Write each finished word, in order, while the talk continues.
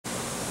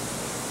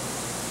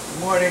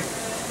Morning.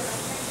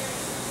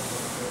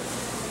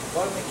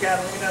 Welcome to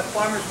Catalina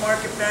Farmers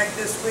Market Bag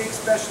this week.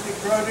 Specialty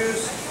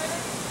produce,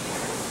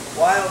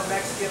 wild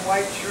Mexican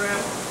white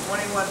shrimp,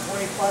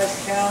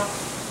 21-25 count.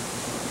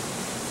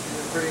 These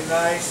are pretty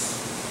nice.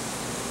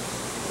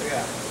 Look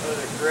at that.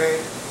 Those are great.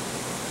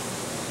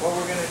 What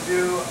we're going to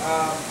do,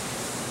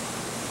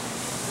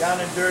 down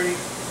and dirty,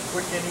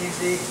 quick and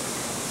easy,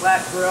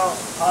 flat grill,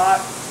 hot.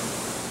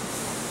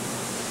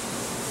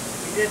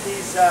 We did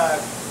these,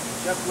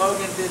 Chef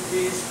Logan did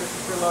these,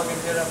 Christopher Logan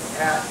did them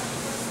at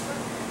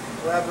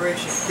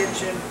Collaboration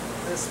Kitchen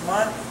this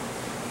month.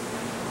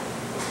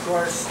 Of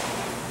course,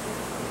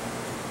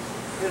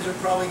 his are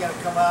probably going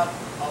to come out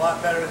a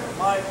lot better than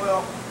mine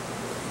will.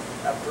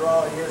 After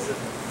all, he is an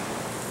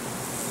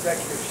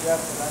executive chef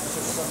and I'm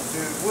just some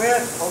dude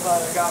with, hold on,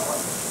 I got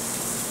one,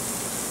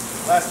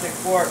 plastic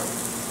fork.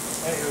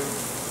 Anywho,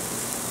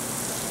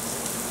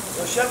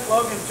 so Chef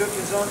Logan took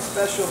his own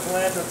special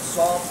blend of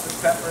salts and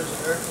peppers and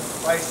herbs and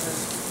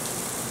spices,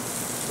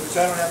 which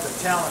I don't have the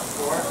talent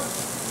for.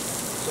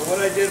 So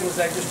what I did was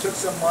I just took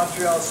some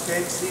Montreal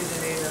steak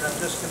seasoning and I'm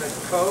just going to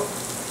coat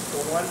to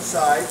one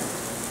side,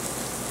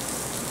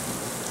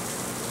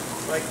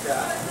 like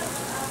that.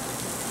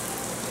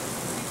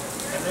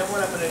 And then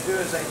what I'm going to do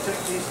is I took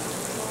these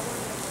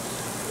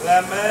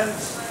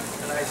lemons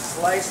and I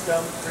sliced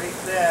them pretty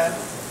thin.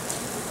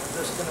 I'm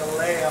just going to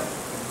lay them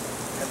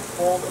and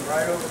fold them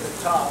right over the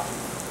top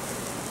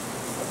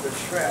of the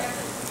shrimp,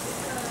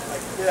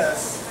 like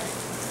this.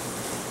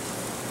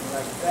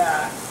 Like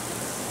that.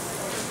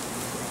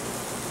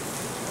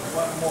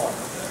 One more.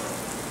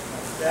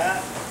 Like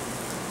that.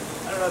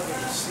 I don't know if you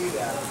can see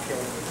that. Okay.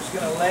 I'm just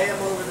going to lay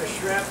them over the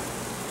shrimp.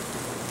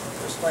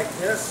 Just like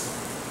this.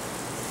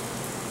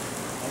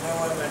 And then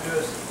what I'm going to do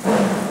is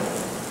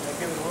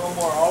give it a little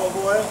more olive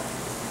oil.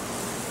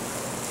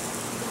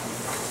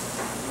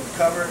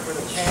 Cover it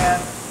with a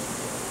pan.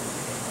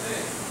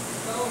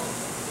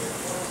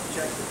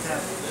 Check the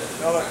temp.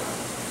 So look.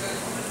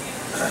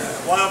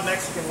 Wild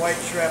Mexican white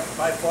shrimp,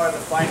 by far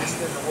the finest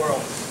in the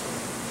world.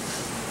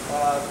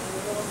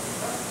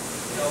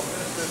 You know,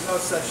 there's no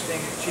such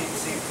thing as cheap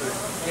seafood.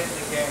 Get in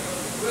the game.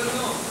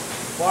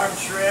 Farm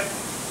shrimp,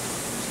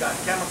 it's got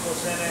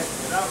chemicals in it.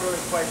 You're not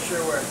really quite sure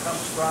where it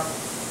comes from.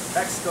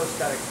 Mexico's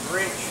got a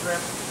great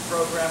shrimp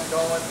program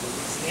going.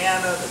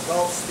 Louisiana, the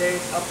Gulf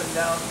states, up and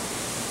down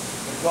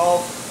the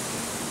Gulf,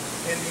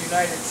 in the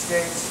United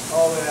States,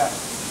 all of that.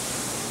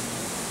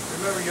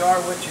 Remember, you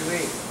are what you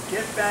eat.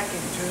 Get back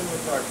in tune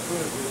with our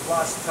food. We've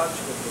lost touch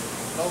with it.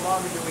 No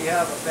longer do we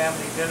have a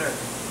family dinner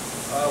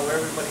where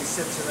everybody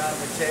sits around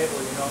the table.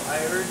 You know, I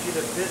urge you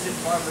to visit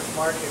farmers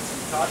markets and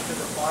talk to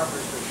the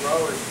farmers, the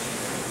growers,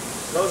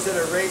 those that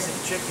are raising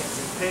chickens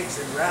and pigs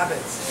and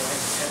rabbits,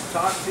 and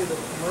talk to the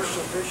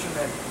commercial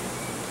fishermen.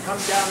 Come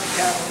down to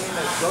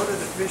Catalina, go to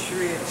the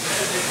fishery at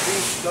Pacific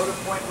Beach, go to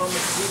Point Loma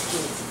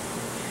Seafoods.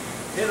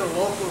 Hit a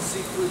local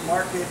seafood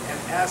market and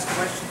ask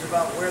questions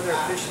about where their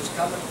fish is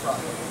coming from.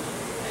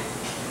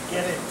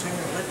 Get in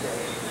tune with it.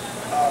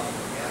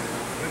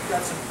 We've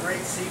got some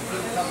great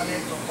seafood coming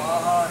in from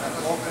Baja and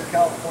local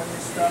California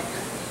stuff.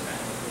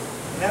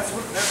 And that's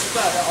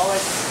about it.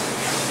 I'm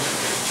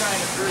just trying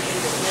to urge you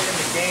to get in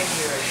the game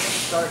here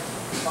and start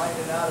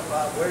finding out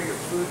about where your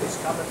food is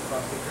coming from,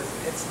 because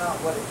it's not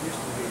what it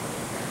used to be.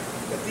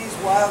 But these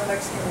wild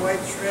Mexican white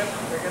shrimp,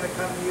 they're going to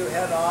come to you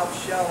head off,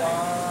 shell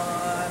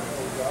on.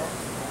 There you go.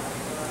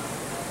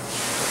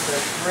 It's a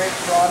great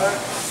product.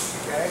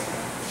 Okay.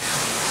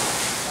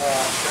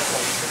 That's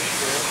like fish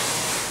here.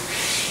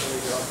 There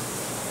we go.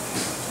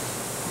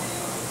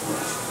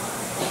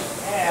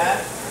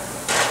 And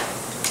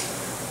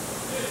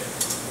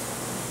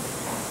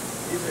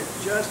these are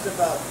just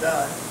about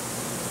done.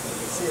 You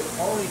can see it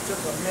only took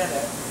a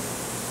minute.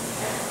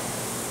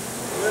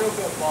 A little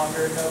bit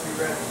longer and they'll be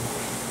ready.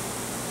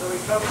 So we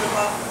covered them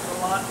up with the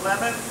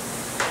lemon.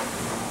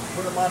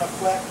 Put them on a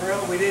flat grill.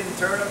 We didn't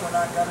turn them. We're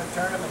not going to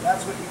turn them. And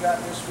that's what you got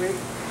this week.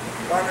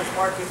 Farmers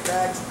Market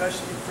Bag,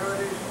 specialty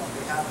produce. On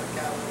behalf of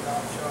Catalina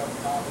Offshore, I'm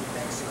Tommy.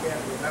 Thanks again.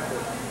 Remember,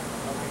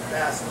 don't be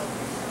fast, don't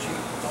be cheap,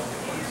 don't be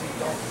easy,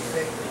 don't be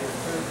fake with your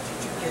food.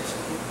 Teach your kids to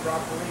eat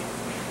properly.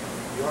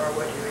 You are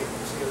what you eat.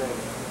 See you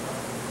later.